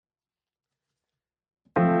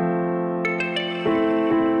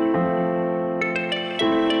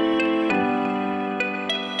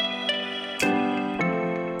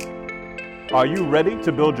Are you ready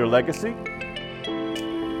to build your legacy?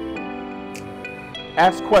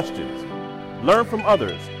 Ask questions, learn from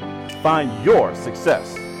others, find your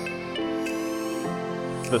success.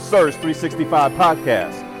 The Surge 365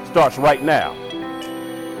 podcast starts right now.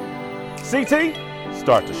 CT,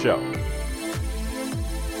 start the show.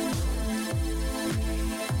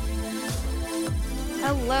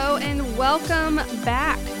 Hello and welcome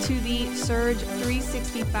back to the Surge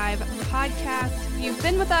 365 podcast. If you've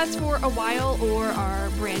been with us for a while or are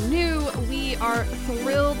brand new, we are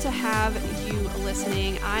thrilled to have you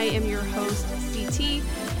listening. I am your host, CT,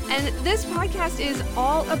 and this podcast is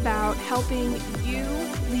all about helping you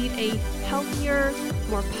lead a healthier,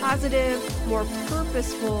 more positive, more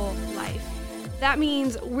purposeful life. That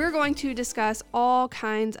means we're going to discuss all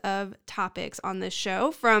kinds of topics on this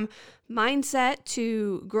show, from mindset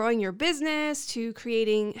to growing your business to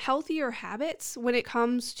creating healthier habits when it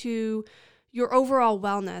comes to your overall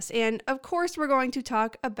wellness. And of course, we're going to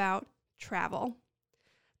talk about travel.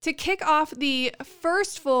 To kick off the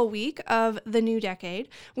first full week of the new decade,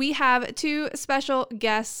 we have two special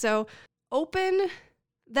guests. So open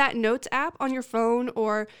that notes app on your phone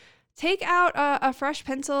or take out a fresh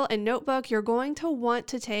pencil and notebook. You're going to want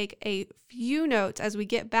to take a few notes as we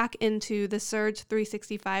get back into the Surge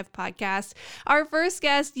 365 podcast. Our first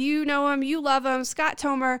guest, you know him, you love him, Scott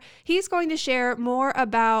Tomer. He's going to share more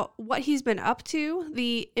about what he's been up to,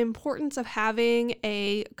 the importance of having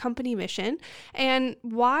a company mission, and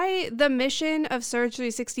why the mission of Surge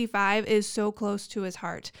 365 is so close to his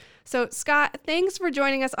heart. So, Scott, thanks for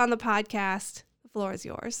joining us on the podcast. The floor is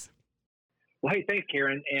yours. Well, hey, thanks,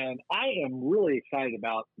 Karen. And I am really excited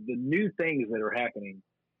about the new things that are happening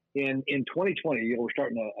in 2020. We're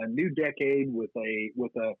starting a new decade with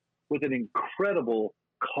an incredible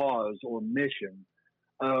cause or mission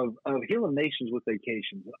of healing nations with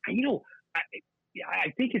vacations. I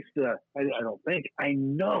think I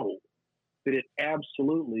know that it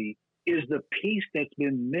absolutely is the piece that's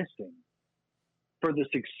been missing for the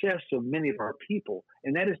success of many of our people,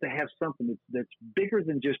 and that is to have something that's bigger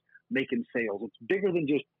than just making sales. It's bigger than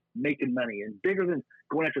just making money, and bigger than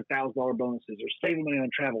going after $1,000 bonuses or saving money on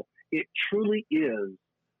travel. It truly is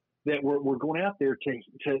that we're going out there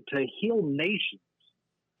to heal nations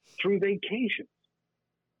through vacations.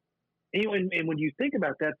 And when you think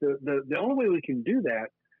about that, the only way we can do that,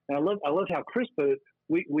 and I love how Chris put it,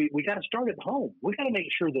 we got to start at home. We got to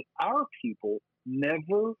make sure that our people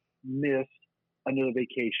never miss another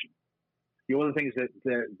vacation. One of the things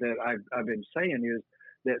that I've been saying is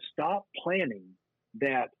that stop planning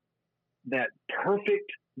that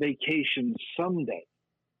perfect vacation someday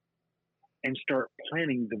and start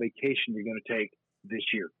planning the vacation you're going to take this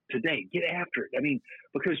year, today. Get after it. I mean,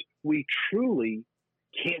 because we truly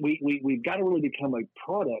can't. We've got to really become a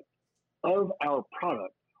product of our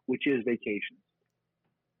product, which is vacations.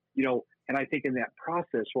 And I think in that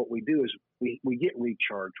process, what we do is we get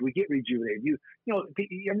recharged, we get rejuvenated.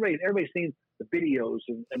 Everybody's seen the videos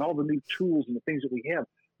and all the new tools and the things that we have.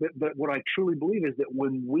 But what I truly believe is that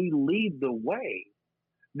when we lead the way,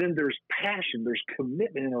 then there's passion, there's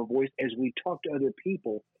commitment in our voice as we talk to other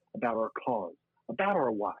people about our cause, about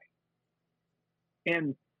our why.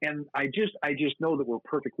 And I just know that we're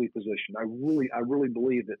perfectly positioned. I really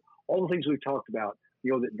believe that all the things we've talked about,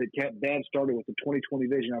 that Dad started with the 2020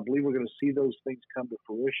 vision, I believe we're going to see those things come to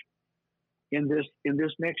fruition in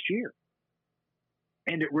this next year.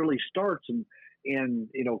 And it really starts, and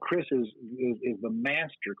Chris is the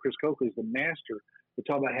master. Chris Coakley is the master to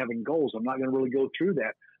talk about having goals. I'm not going to really go through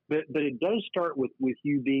that, but it does start with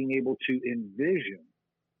you being able to envision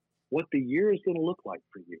what the year is going to look like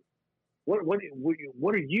for you.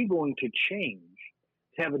 What are you going to change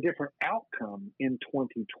to have a different outcome in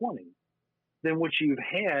 2020 than what you've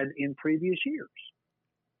had in previous years?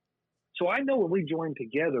 So I know when we join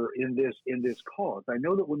together in this cause, I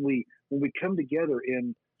know that when we come together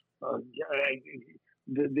in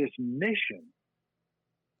this mission,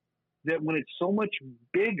 that when it's so much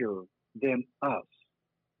bigger than us,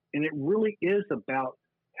 and it really is about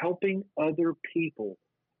helping other people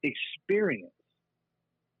experience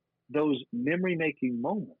those memory-making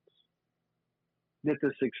moments, that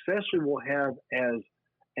the success we will have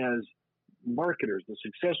as marketers, the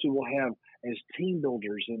success we will have as team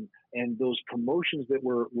builders, and those promotions that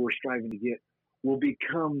we're striving to get will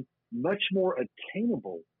become much more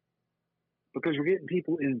attainable because we're getting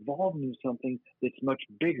people involved in something that's much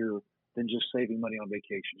bigger than just saving money on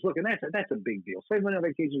vacations. Look, and that's a big deal. Saving money on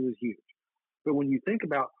vacations is huge. But when you think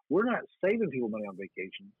about, we're not saving people money on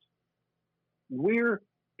vacations. We're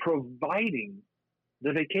providing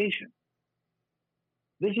the vacation.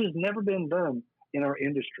 This has never been done in our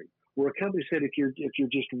industry, where a company said, if you're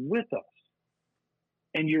just with us,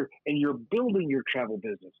 and you're building your travel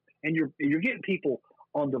business, and you're getting people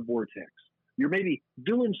on the Vortex. You're maybe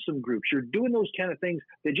doing some groups. You're doing those kind of things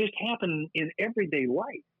that just happen in everyday life.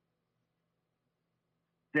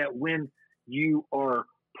 That when you are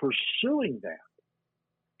pursuing that,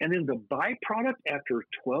 and then the byproduct after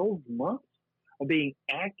 12 months of being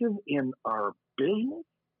active in our business,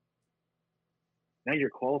 now you're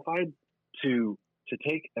qualified to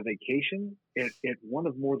take a vacation at one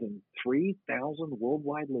of more than 3,000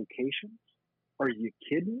 worldwide locations? Are you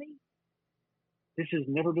kidding me? This has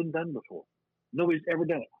never been done before. Nobody's ever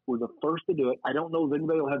done it. We're the first to do it. I don't know if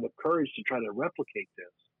anybody will have the courage to try to replicate this.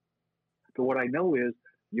 But what I know is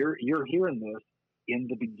you're hearing this in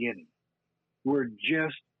the beginning. We're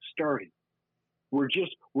just starting. We're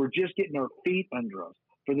just getting our feet under us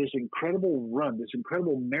for this incredible run, this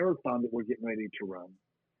incredible marathon that we're getting ready to run.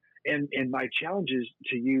 And my challenge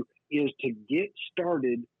to you is to get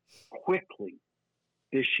started quickly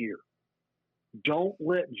this year. Don't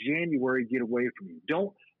let January get away from you.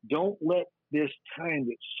 Don't let this time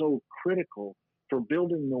that's so critical for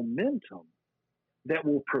building momentum that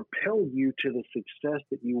will propel you to the success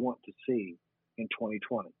that you want to see in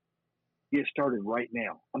 2020. Get started right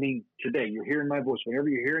now. I mean, today you're hearing my voice. Whenever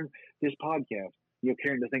you're hearing this podcast, you're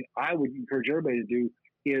hearing the thing I would encourage everybody to do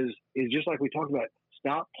is just like we talked about.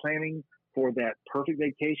 Stop planning for that perfect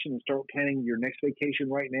vacation and start planning your next vacation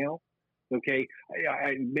right now. Okay,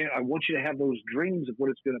 I want you to have those dreams of what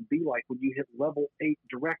it's going to be like when you hit level 8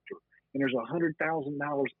 director, and there's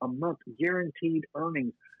 $100,000 a month guaranteed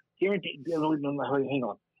earnings. Guaranteed. Hang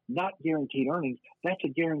on, not guaranteed earnings. That's a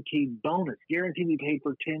guaranteed bonus, guaranteed to be paid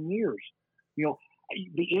for 10 years. You know,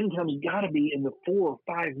 the income's got to be in the $4 or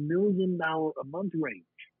 $5 million a month range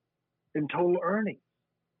in total earnings.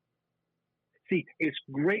 See, it's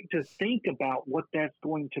great to think about what that's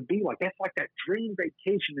going to be like. That's like that dream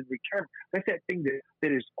vacation in retirement. That's that thing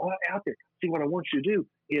that is all out there. See, what I want you to do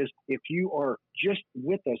is, if you are just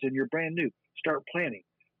with us and you're brand new, start planning.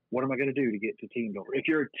 What am I going to do to get to team builder? If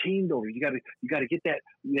you're a team builder, you got to get that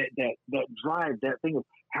drive, that thing of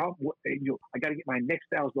I got to get my next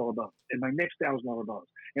 $1,000 bonus and my next $1,000 bonus,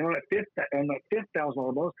 and on that fifth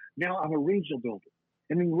 $1,000 bonus, now I'm a regional builder.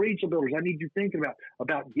 And then regional builders, I need you thinking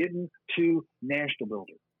about getting to national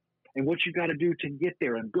builder and what you got to do to get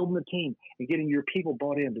there and building a team and getting your people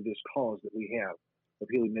bought into this cause that we have of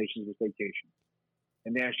Healing Nations with Vacation.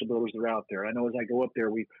 And national builders are out there. I know as I go up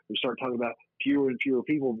there, we start talking about fewer and fewer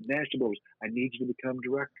people, national builders. I need you to become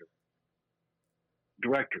directors.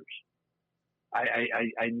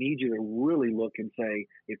 I need you to really look and say,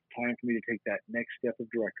 it's time for me to take that next step of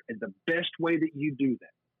director. And the best way that you do that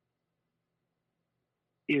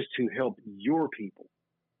is to help your people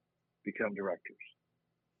become directors.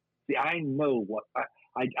 See, I know what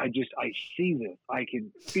I see this. I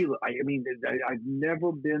can feel it. I've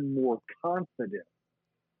never been more confident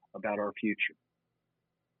about our future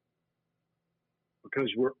because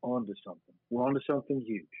we're onto something. We're onto something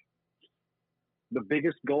huge. The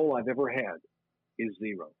biggest goal I've ever had is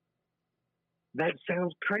 0. That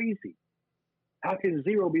sounds crazy. How can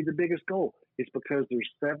 0 be the biggest goal? It's because there's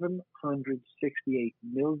 768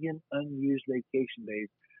 million unused vacation days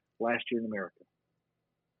last year in America.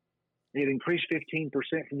 It increased 15%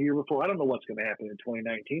 from the year before. I don't know what's going to happen in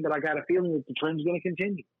 2019, but I got a feeling that the trend's going to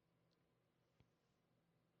continue.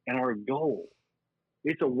 And our goal,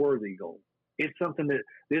 it's a worthy goal. It's something that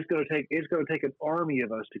it's going to take an army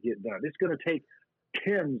of us to get done. It's going to take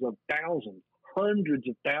tens of thousands, hundreds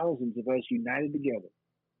of thousands of us united together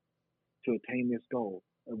to attain this goal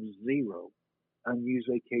of 0 unused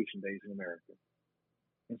vacation days in America.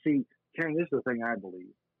 And see, Karen, this is the thing I believe.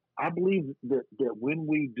 I believe that when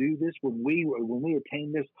we do this, when we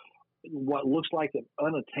attain this, what looks like an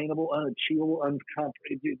unattainable, unachievable,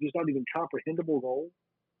 just not even comprehensible goal,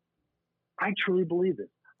 I truly believe it.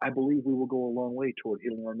 I believe we will go a long way toward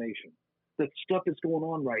healing our nation. The stuff that's going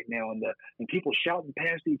on right now, and people shouting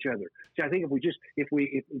past each other. See, I think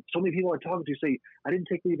if so many people I'm talking to say, I didn't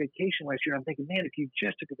take any vacation last year, and I'm thinking, man, if you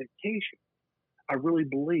just took a vacation, I really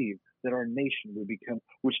believe that our nation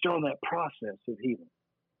would start on that process of healing.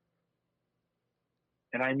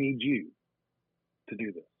 And I need you to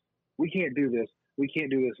do this. We can't do this. We can't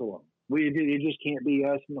do this alone. It just can't be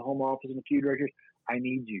us in the home office and a few directors. I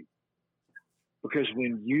need you. Because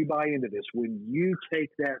when you buy into this, when you take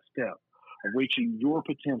that step of reaching your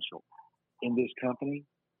potential in this company,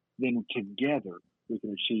 then together we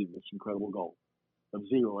can achieve this incredible goal of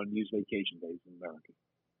 0 unused vacation days in America.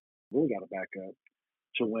 We got to back up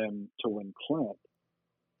to when Clint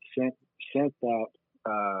sent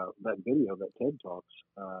that video, that TED Talks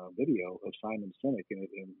video of Simon Sinek, and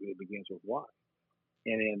it begins with why.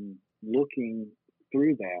 And in looking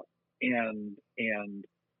through that and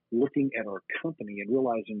looking at our company and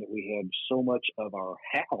realizing that we had so much of our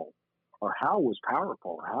how was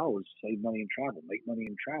powerful. Our how was save money and travel, make money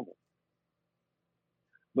and travel.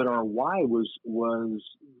 But our why was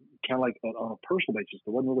kind of like on a personal basis.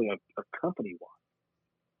 There wasn't really a company why.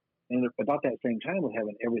 And about that same time, we're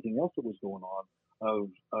having everything else that was going on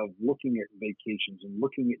of looking at vacations and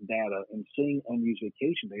looking at data and seeing unused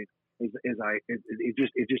vacation days.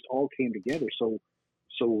 It just all came together. So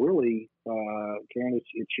really, Karen,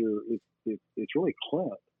 it's really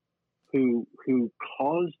Clint who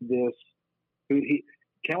caused this. He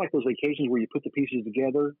kind of like those vacations where you put the pieces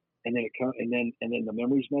together and then the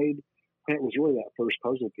memories made. Clint was really that first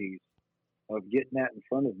puzzle piece of getting that in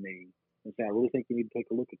front of me and saying, I really think we need to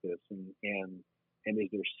take a look at this and is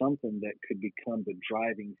there something that could become the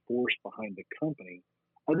driving force behind the company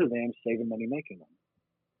other than saving money, making money?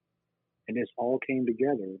 And this all came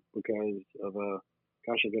together because of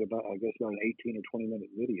I got about an 18 or 20 minute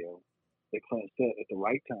video that Clint set at the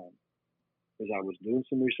right time as I was doing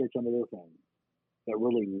some research on other things that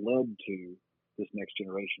really led to this next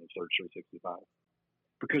generation of Surge 365.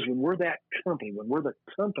 Because when we're that company, when we're the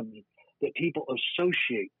company that people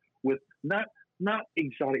associate with not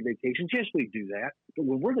exotic vacations, yes, we do that, but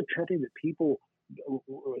when we're the company that people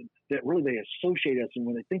that really they associate us, and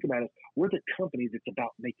when they think about us, we're the company that's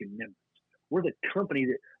about making memories. We're the company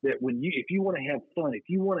that if you want to have fun, if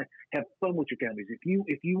you want to have fun with your families, if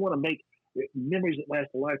you want to make memories that last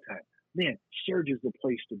a lifetime, man, Surge is the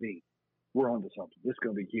place to be. We're onto something. This is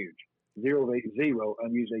going to be huge. Zero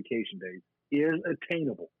unused vacation days is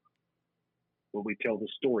attainable when we tell the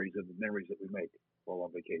stories of the memories that we make while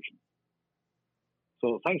on vacation.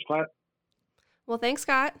 So thanks, Scott. Well, thanks,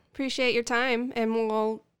 Scott. Appreciate your time, and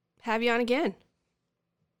we'll have you on again.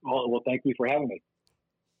 Well, thank you for having me.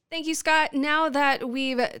 Thank you, Scott. Now that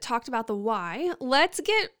we've talked about the why, let's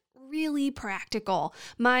get really practical.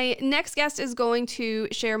 My next guest is going to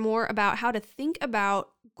share more about how to think about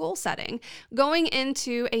goal setting. Going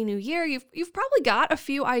into a new year, you've probably got a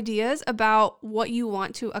few ideas about what you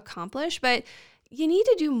want to accomplish, but you need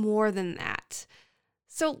to do more than that.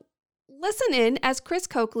 So listen in as Chris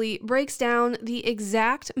Coakley breaks down the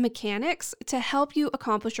exact mechanics to help you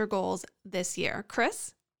accomplish your goals this year.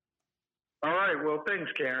 Chris? All right. Well,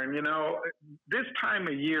 thanks, Karen. You know, this time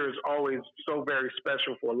of year is always so very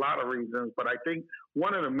special for a lot of reasons, but I think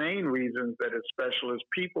one of the main reasons that it's special is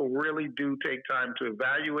people really do take time to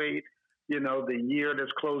evaluate, you know, the year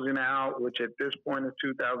that's closing out, which at this point is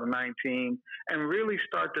 2019, and really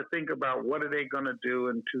start to think about what are they going to do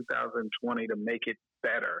in 2020 to make it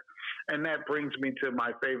better. And that brings me to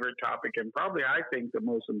my favorite topic, and probably I think the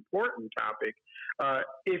most important topic.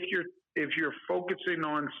 If you're focusing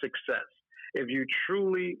on success, if you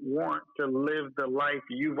truly want to live the life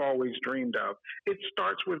you've always dreamed of, it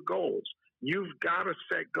starts with goals. You've got to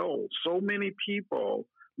set goals. So many people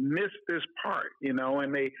miss this part, you know,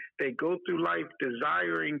 and they go through life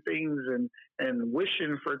desiring things and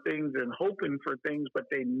wishing for things and hoping for things, but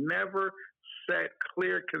they never set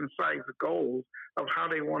clear, concise goals of how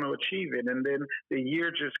they want to achieve it. And then the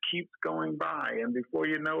year just keeps going by. And before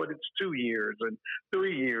you know it, it's 2 years and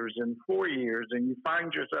 3 years and 4 years. And you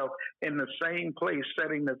find yourself in the same place,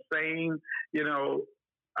 setting the same, you know,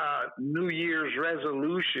 New Year's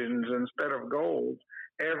resolutions instead of goals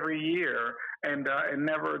every year and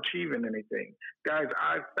never achieving anything. Guys,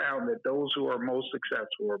 I've found that those who are most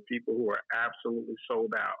successful are people who are absolutely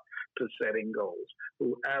sold out to setting goals,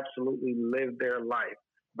 who absolutely live their life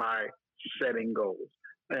by setting goals.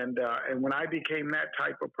 And when I became that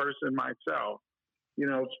type of person myself, you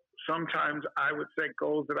know, sometimes I would set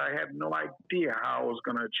goals that I had no idea how I was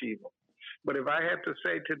going to achieve them. But if I had to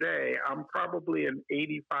say today, I'm probably an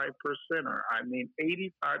 85%er. I mean,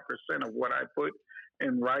 85% of what I put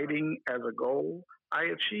in writing as a goal, I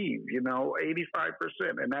achieve, you know,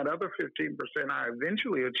 85%. And that other 15% I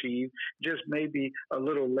eventually achieve, just maybe a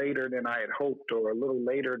little later than I had hoped or a little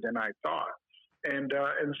later than I thought. And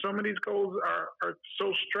some of these goals are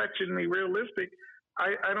so stretchingly realistic,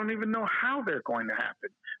 I don't even know how they're going to happen.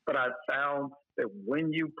 But I've found that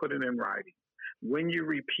when you put it in writing, when you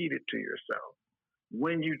repeat it to yourself,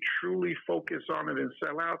 when you truly focus on it and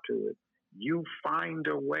sell out to it, you find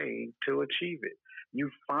a way to achieve it. You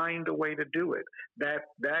find a way to do it.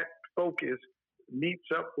 That focus meets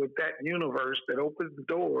up with that universe that opens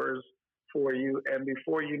doors for you. And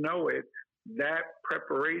before you know it, that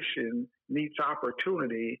preparation meets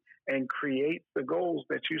opportunity and creates the goals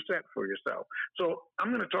that you set for yourself. So I'm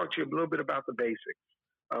going to talk to you a little bit about the basics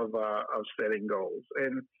of setting goals.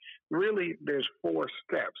 And really, there's 4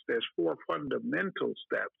 steps. There's 4 fundamental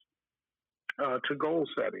steps to goal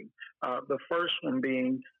setting. The first one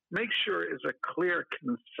being make sure it's a clear,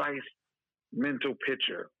 concise mental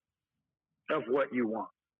picture of what you want.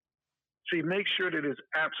 See, make sure that it's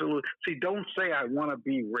absolute. See, don't say I want to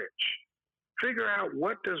be rich. Figure out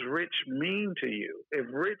what does rich mean to you. If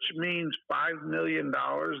rich means $5 million,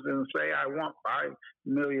 then say I want $5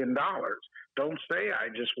 million. Don't say I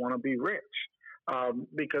just want to be rich,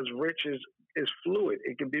 because rich is fluid.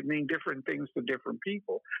 It can mean different things to different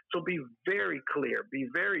people. So be very clear, be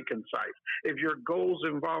very concise. If your goals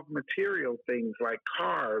involve material things like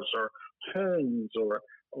cars or homes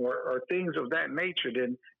or things of that nature,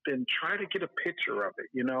 then try to get a picture of it.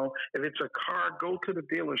 You know, if it's a car, go to the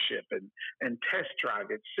dealership and test drive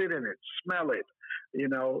it, sit in it, smell it, you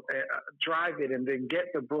know, drive it, and then get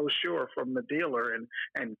the brochure from the dealer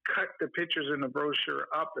and cut the pictures in the brochure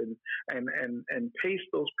up and paste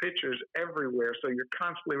those pictures everywhere. So you're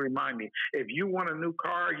constantly reminding. If you want a new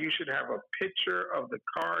car, you should have a picture of the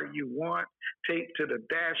car you want taped to the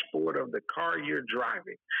dashboard of the car you're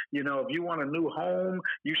driving. You know, if you want a new home,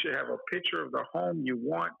 you should have a picture of the home you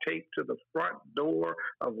want taped to the front door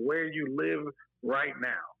of where you live right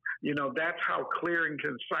now. You know, that's how clear and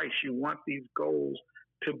concise you want these goals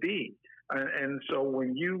to be. And so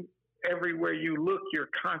when everywhere you look, you're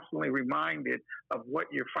constantly reminded of what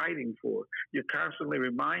you're fighting for. You're constantly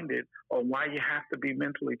reminded of why you have to be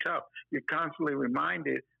mentally tough. You're constantly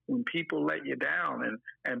reminded when people let you down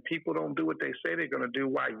and people don't do what they say they're going to do,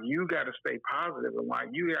 why you got to stay positive and why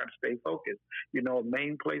you got to stay focused. You know, a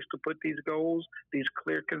main place to put these goals, these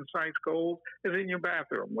clear, concise goals, is in your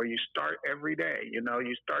bathroom, where you start every day. You know,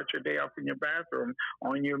 you start your day off in your bathroom.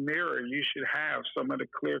 On your mirror, you should have some of the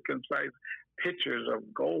clear, concise pictures of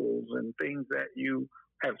goals and things that you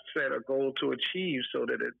have set a goal to achieve, so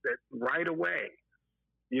that that right away,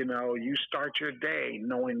 you know, you start your day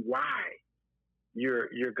knowing why you're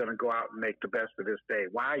going to go out and make the best of this day,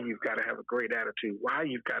 why you've got to have a great attitude, why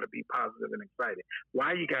you've got to be positive and excited,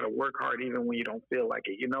 why you got to work hard even when you don't feel like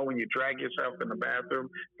it. You know, when you drag yourself in the bathroom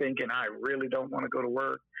thinking, I really don't want to go to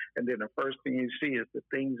work, and then the first thing you see is the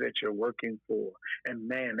things that you're working for. And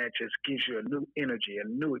man, that just gives you a new energy, a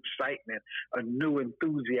new excitement, a new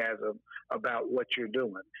enthusiasm about what you're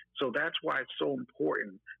doing. So that's why it's so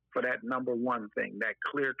important for that number one thing, that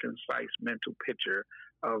clear, concise mental picture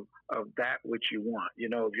of that which you want. You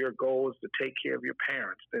know, if your goal is to take care of your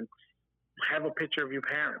parents, then have a picture of your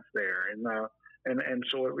parents there. And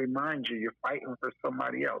so it reminds you you're fighting for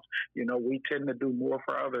somebody else. You know, we tend to do more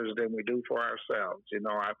for others than we do for ourselves. You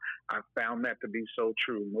know, I've found that to be so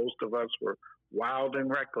true. Most of us were wild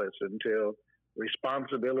and reckless until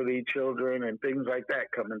responsibility, children, and things like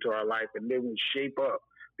that come into our life, and then we shape up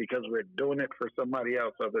because we're doing it for somebody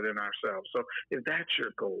else other than ourselves. So if that's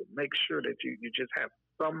your goal, make sure that you just have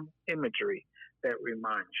some imagery that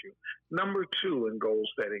reminds you. Number two in goal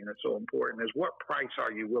setting that's so important is, what price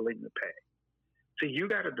are you willing to pay? So you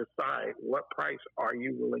got to decide, what price are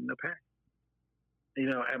you willing to pay? You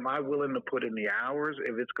know, am I willing to put in the hours?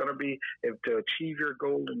 If to achieve your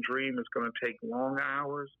goal and dream is going to take long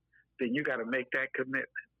hours, then you got to make that commitment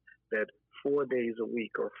that 4 days a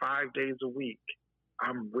week or 5 days a week,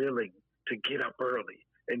 I'm willing to get up early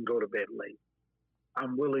and go to bed late.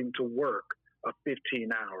 I'm willing to work a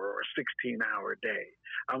 15-hour or 16-hour day.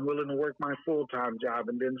 I'm willing to work my full-time job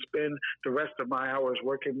and then spend the rest of my hours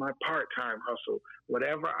working my part-time hustle,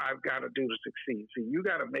 whatever I've got to do to succeed. So you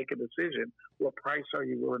got to make a decision, what price are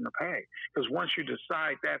you willing to pay? Because once you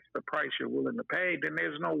decide that's the price you're willing to pay, then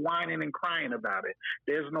there's no whining and crying about it.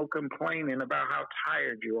 There's no complaining about how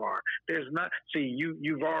tired you are.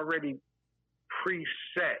 You've already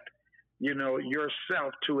preset, you know,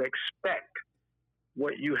 yourself to expect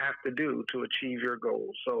what you have to do to achieve your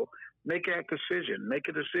goals. So make that decision. Make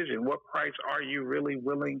a decision. What price are you really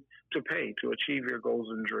willing to pay to achieve your goals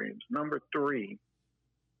and dreams? Number three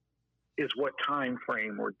is, what time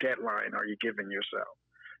frame or deadline are you giving yourself?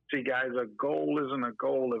 See, guys, a goal isn't a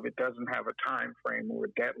goal if it doesn't have a time frame or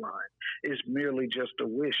a deadline. It's merely just a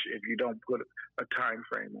wish if you don't put a time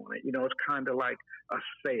frame on it. You know, it's kind of like a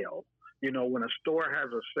sale. You know, when a store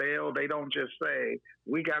has a sale, they don't just say,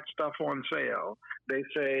 we got stuff on sale. They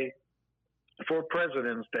say, for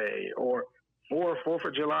President's Day, or for 4th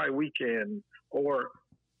of July weekend, or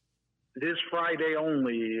this Friday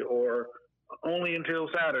only, or only until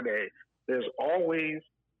Saturday. There's always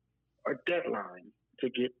a deadline to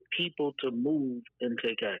get people to move and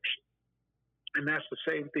take action. And that's the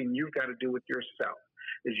same thing you've got to do with yourself,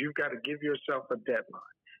 is you've got to give yourself a deadline.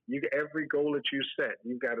 Every goal that you set,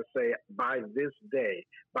 you've got to say, by this day,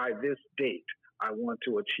 by this date, I want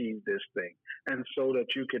to achieve this thing. And so that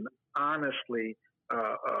you can honestly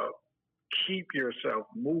keep yourself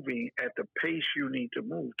moving at the pace you need to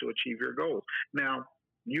move to achieve your goals. Now,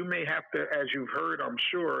 you may have to, as you've heard, I'm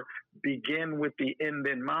sure, begin with the end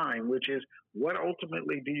in mind, which is what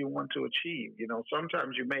ultimately do you want to achieve? You know,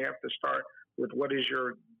 sometimes you may have to start with what is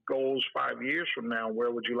your goals 5 years from now,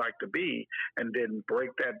 where would you like to be, and then break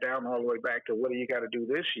that down all the way back to what do you got to do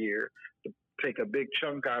this year to take a big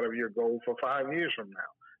chunk out of your goal for 5 years from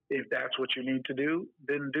now. If that's what you need to do,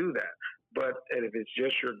 then do that. But if it's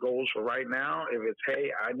just your goals for right now, if it's,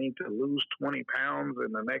 hey, I need to lose 20 pounds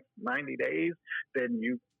in the next 90 days, then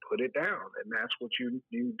you put it down. And that's what you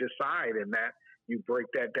decide. And that you break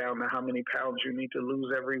that down to how many pounds you need to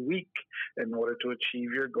lose every week in order to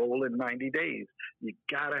achieve your goal in 90 days. You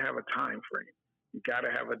got to have a time frame. You got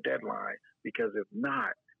to have a deadline, because if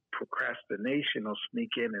not, procrastination will sneak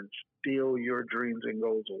in and steal your dreams and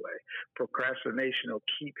goals away. Procrastination will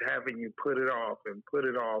keep having you put it off and put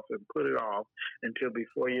it off and put it off until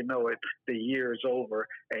before you know it, the year is over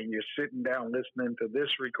and you're sitting down listening to this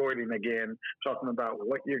recording again, talking about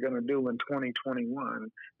what you're going to do in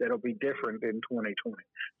 2021 that'll be different than 2020.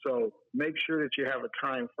 So make sure that you have a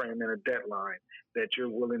time frame and a deadline that you're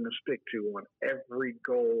willing to stick to on every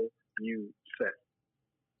goal you set.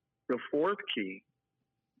 The fourth key,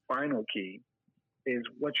 final key, is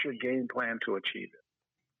what's your game plan to achieve it?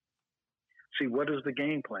 See, what is the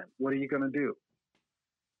game plan? What are you going to do?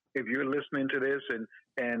 If you're listening to this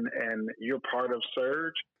and you're part of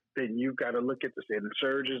Surge, then you've got to look at this. And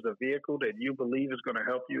Surge is the vehicle that you believe is going to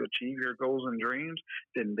help you achieve your goals and dreams.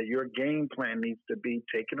 Then your game plan needs to be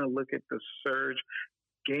taking a look at the Surge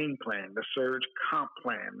game plan, the Surge comp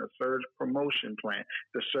plan, the Surge promotion plan,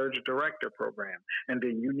 the Surge director program. And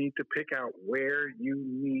then you need to pick out where you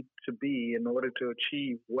need to be in order to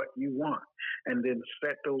achieve what you want. And then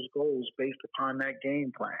set those goals based upon that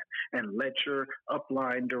game plan and let your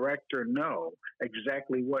upline director know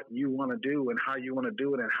exactly what you want to do and how you want to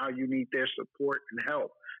do it and how you need their support and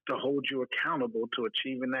help to hold you accountable to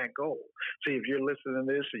achieving that goal. See, if you're listening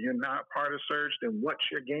to this and you're not part of Surge, then what's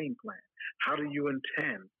your game plan? How do you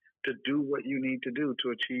intend to do what you need to do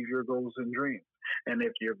to achieve your goals and dreams? And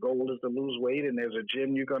if your goal is to lose weight and there's a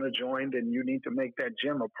gym you're going to join, then you need to make that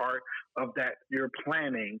gym a part of that you're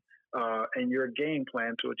planning and your game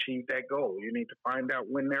plan to achieve that goal. You need to find out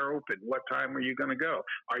when they're open. What time are you going to go?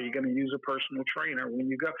 Are you going to use a personal trainer when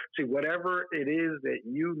you go? See, whatever it is that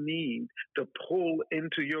you need to pull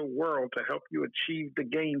into your world to help you achieve the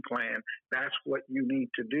game plan, that's what you need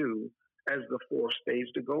to do as the fourth stage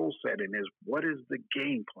to goal setting is what is the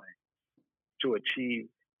game plan to achieve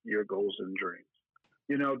your goals and dreams?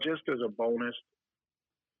 You know, just as a bonus,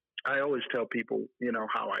 I always tell people, you know,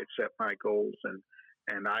 how I set my goals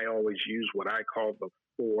and I always use what I call the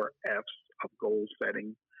 4 F's of goal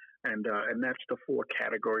setting. And that's the 4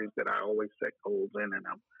 categories that I always set goals in.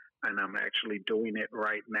 And I'm actually doing it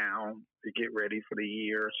right now to get ready for the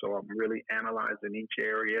year. So I'm really analyzing each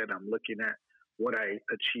area and I'm looking at what I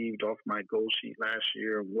achieved off my goal sheet last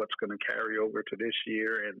year and what's going to carry over to this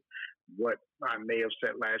year and what I may have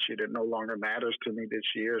set last year that no longer matters to me this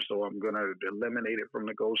year. So I'm going to eliminate it from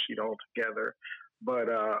the goal sheet altogether. But,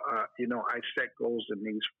 you know, I set goals in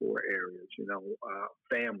these 4 areas. You know,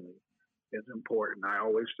 family is important. I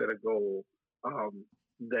always set a goal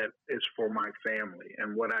that is for my family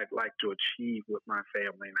and what I'd like to achieve with my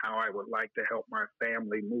family and how I would like to help my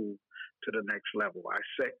family move to the next level. I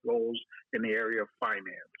set goals in the area of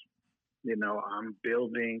finance. You know, I'm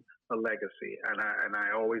building a legacy and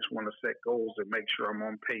I always want to set goals and make sure I'm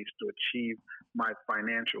on pace to achieve my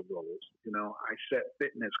financial goals. You know, I set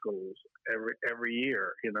fitness goals every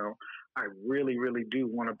year. You know, I really, really do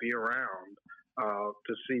want to be around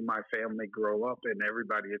to see my family grow up and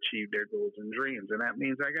everybody achieve their goals and dreams. And that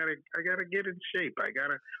means I gotta get in shape. I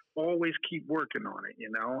gotta always keep working on it, you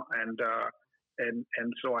know,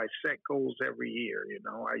 and so I set goals every year, you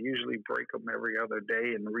know. I usually break them every other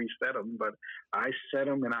day and reset them, but I set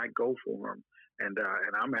them and I go for them. And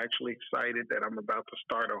I'm actually excited that I'm about to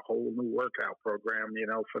start a whole new workout program, you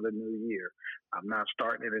know, for the new year. I'm not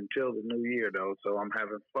starting it until the new year, though, so I'm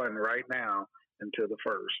having fun right now until the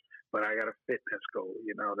first. But I got a fitness goal,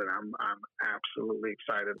 you know, that I'm absolutely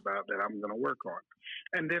excited about that I'm going to work on.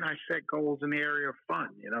 And then I set goals in the area of fun.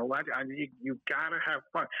 You know, you got to have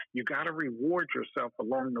fun. You got to reward yourself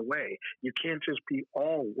along the way. You can't just be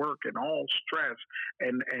all work and all stress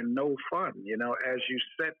and no fun. You know, as you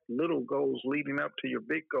set little goals leading up to your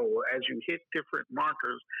big goal, as you hit different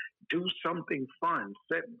markers, do something fun.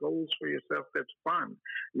 Set goals for yourself that's fun.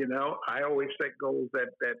 You know, I always set goals that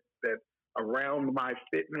around my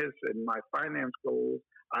fitness and my finance goals.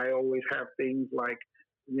 I always have things like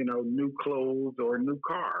new clothes or a new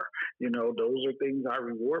car. Those are things I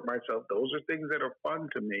reward myself. Those are things that are fun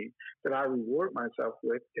to me that I reward myself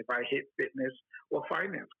with if I hit fitness or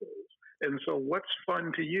finance goals. And so what's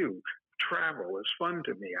fun to you? Travel is fun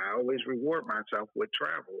to me. I always reward myself with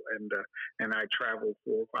travel, and I travel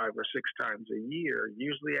 4, 5, or 6 times a year,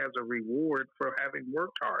 usually as a reward for having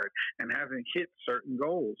worked hard and having hit certain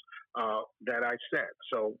goals that I set.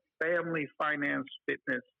 So family, finance,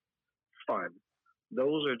 fitness, fun.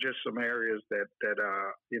 Those are just some areas that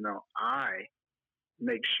I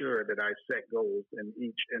make sure that I set goals in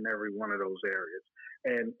each and every one of those areas.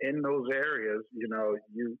 And in those areas, you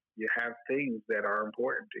have things that are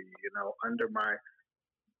important to you. Under my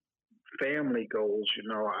family goals,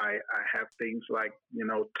 I have things like,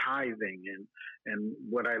 tithing and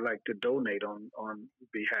what I like to donate on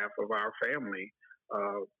behalf of our family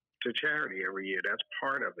to charity every year. That's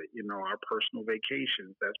part of it. Our personal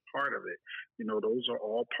vacations, that's part of it. Those are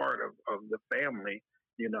all part of the family,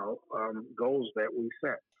 goals that we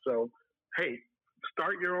set. So, hey,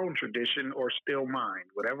 start your own tradition or steal mine,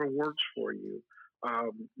 whatever works for you.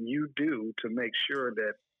 You do to make sure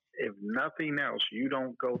that if nothing else, you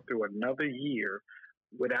don't go through another year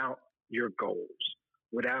without your goals,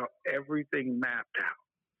 without everything mapped out.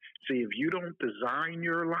 See, if you don't design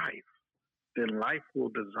your life, then life will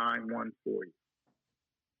design one for you.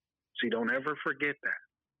 See, don't ever forget that.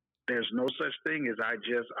 There's no such thing as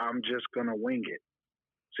I'm just going to wing it.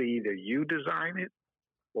 See, either you design it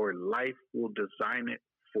or life will design it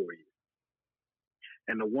for you.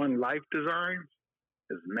 And the one life designs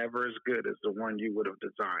is never as good as the one you would have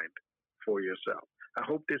designed for yourself. I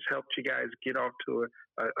hope this helped you guys get off to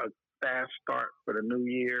a fast start for the new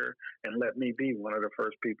year, and let me be one of the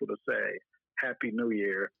first people to say, Happy New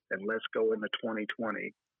Year, and let's go into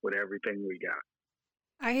 2020 with everything we got.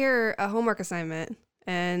 I hear a homework assignment,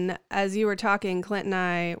 and as you were talking, Clint and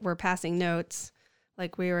I were passing notes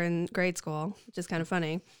like we were in grade school, which is kind of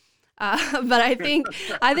funny. But I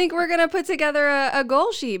think we're going to put together a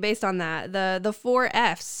goal sheet based on that, the 4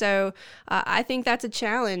 Fs. So I think that's a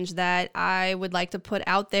challenge that I would like to put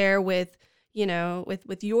out there with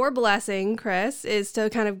your blessing, Chris, is to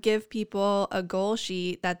kind of give people a goal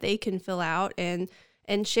sheet that they can fill out and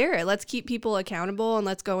share it. Let's keep people accountable, and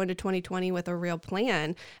let's go into 2020 with a real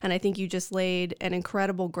plan. And I think you just laid an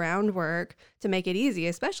incredible groundwork to make it easy,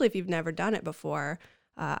 especially if you've never done it before.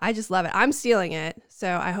 I just love it. I'm stealing it,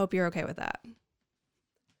 so I hope you're okay with that.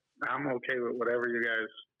 I'm okay with whatever you guys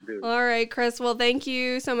do. All right, Chris. Well, thank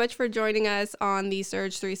you so much for joining us on the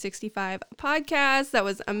Surge 365 podcast. That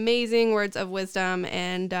was amazing words of wisdom,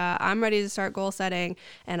 and I'm ready to start goal setting,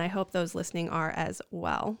 and I hope those listening are as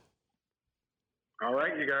well. All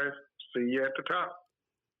right, you guys. See you at the top.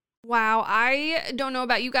 Wow, I don't know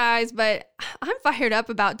about you guys, but I'm fired up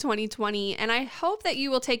about 2020, and I hope that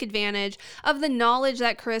you will take advantage of the knowledge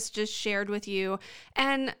that Chris just shared with you.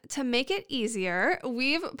 And to make it easier,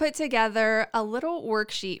 we've put together a little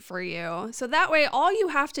worksheet for you. So that way, all you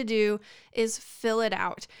have to do is fill it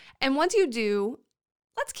out. And once you do,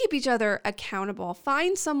 let's keep each other accountable.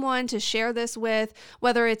 Find someone to share this with,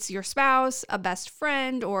 whether it's your spouse, a best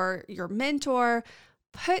friend, or your mentor.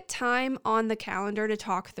 Put time on the calendar to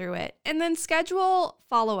talk through it, and then schedule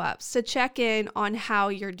follow-ups to check in on how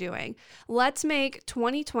you're doing. Let's make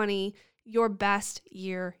 2020 your best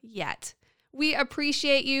year yet. We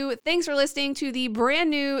appreciate you. Thanks for listening to the brand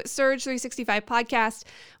new Surge 365 podcast.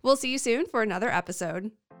 We'll see you soon for another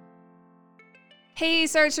episode. Hey,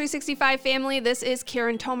 Surge 365 family, this is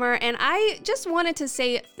Karen Tomer, and I just wanted to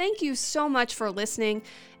say thank you so much for listening.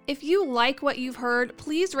 If you like what you've heard,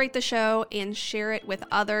 please rate the show and share it with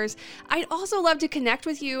others. I'd also love to connect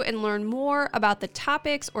with you and learn more about the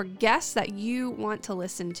topics or guests that you want to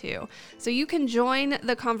listen to. So you can join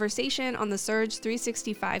the conversation on the Surge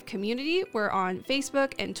 365 community. We're on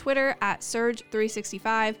Facebook and Twitter at Surge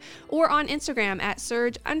 365 or on Instagram at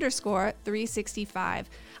Surge_365.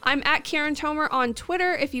 I'm at Karen Tomer on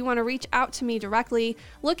Twitter if you want to reach out to me directly.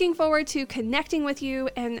 Looking forward to connecting with you,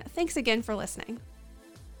 and thanks again for listening.